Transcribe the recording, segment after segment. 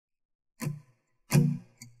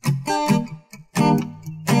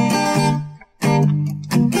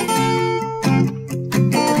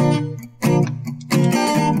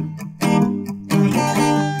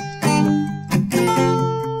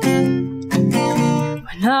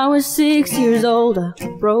was 6 years old, I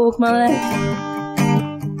broke my leg.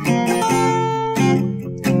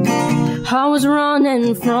 I was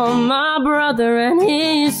running from my brother and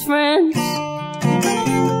his friends.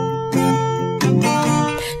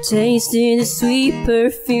 Tasted the sweet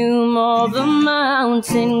perfume of the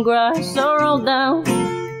mountain grass I rolled down.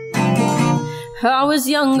 I was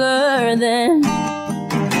younger then.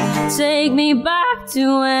 Take me back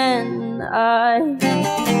to when I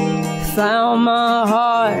found my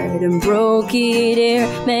heart and broke it here.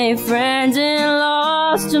 Made friends and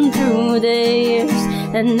lost them through the years.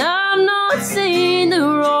 And I've not seen the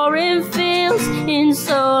roaring fields in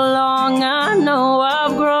so long. I know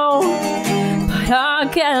I've grown, but I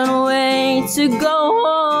can't wait to go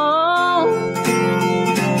home.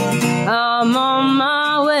 I'm on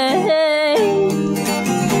my way,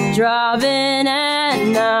 driving at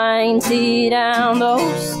 90 down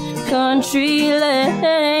those country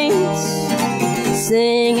lanes,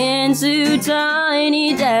 singing to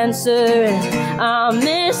Tiny Dancer. I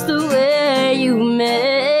miss the way you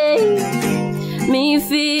make me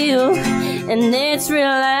feel, and it's real,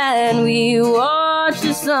 and we watch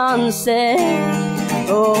the sunset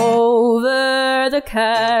over the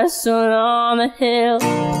castle on the hill.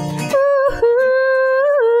 Ooh.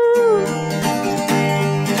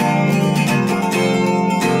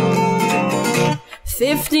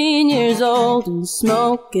 15 years old and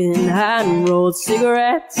smoking hand-rolled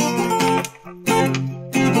cigarettes,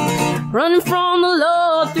 running from the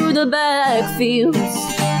law through the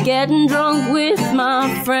backfields, getting drunk with my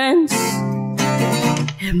friends.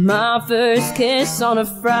 And my first kiss on a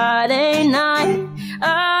Friday night,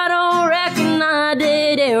 I don't reckon I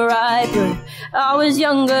did it right, but I was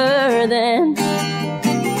younger then.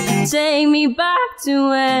 Take me back to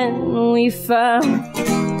when we found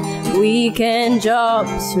weekend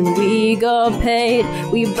jobs, when we got paid.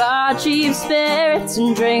 We buy cheap spirits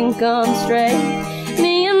and drink them straight.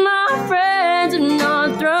 Me and my friends have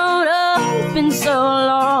not thrown up in so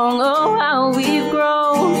long. Oh, how we've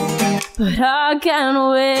grown, but I can't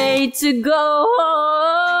wait to go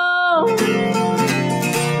home.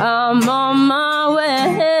 I'm on my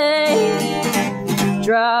way,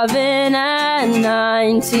 driving at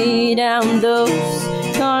 90 down those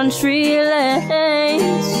country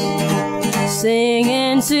lanes,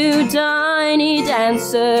 singing to Tiny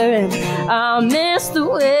Dancer. And I miss the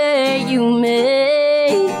way you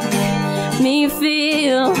make me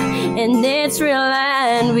feel, and it's real,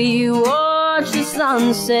 and we watch the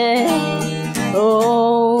sunset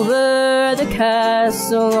over the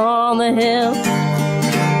castle on the hill.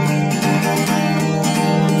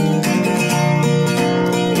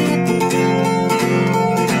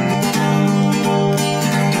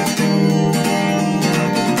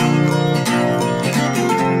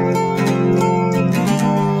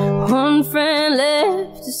 One friend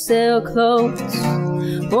left to sell clothes,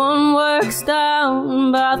 one works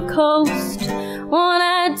down by the coast, one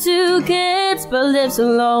had 2 kids but lives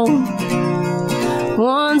alone,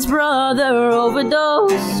 one's brother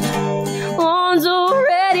overdosed, one's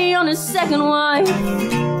already on his second wife,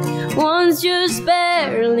 one's just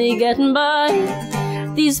barely getting by.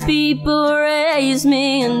 These people raised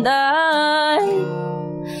me and I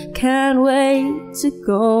can't wait to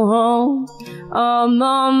go home. I'm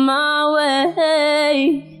on my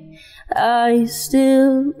way. I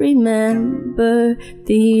still remember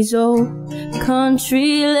these old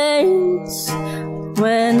country lanes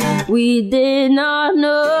when we did not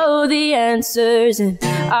know the answers, and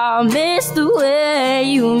I miss the way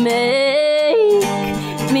you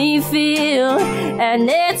make me feel, and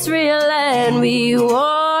it's real, and we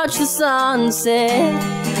watch the sunset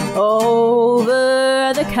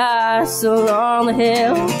over the castle on the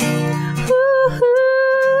hill.